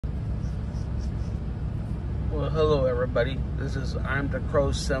Well, hello everybody. This is I'm the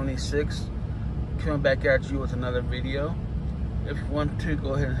Crow 76 coming back at you with another video. If you want to,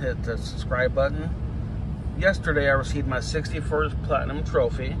 go ahead and hit the subscribe button. Yesterday I received my 61st Platinum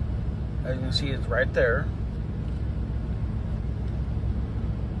Trophy. As you can see, it's right there.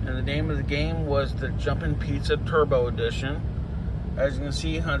 And the name of the game was the Jumpin' Pizza Turbo Edition. As you can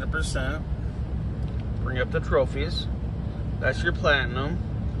see, 100%. Bring up the trophies. That's your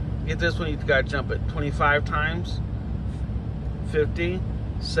Platinum. Get this one, you gotta jump it 25 times, 50,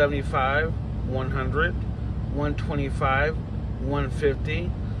 75, 100, 125, 150,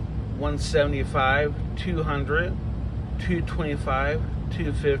 175, 200, 225,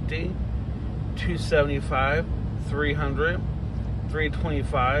 250, 275, 300,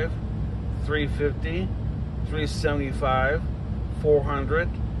 325, 350, 375, 400,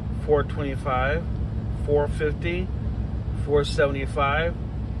 425, 450, 475,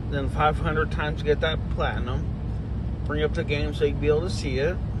 then 500 times to get that Platinum. Bring up the game so you can be able to see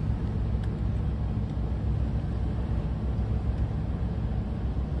it.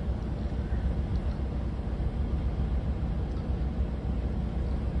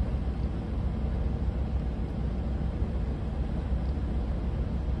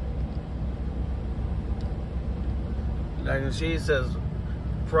 As you can see, it says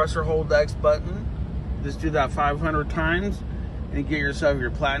press or hold the X button. Just do that 500 times and get yourself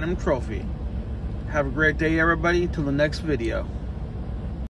your Platinum Trophy. Have a great day, everybody. Till the next video.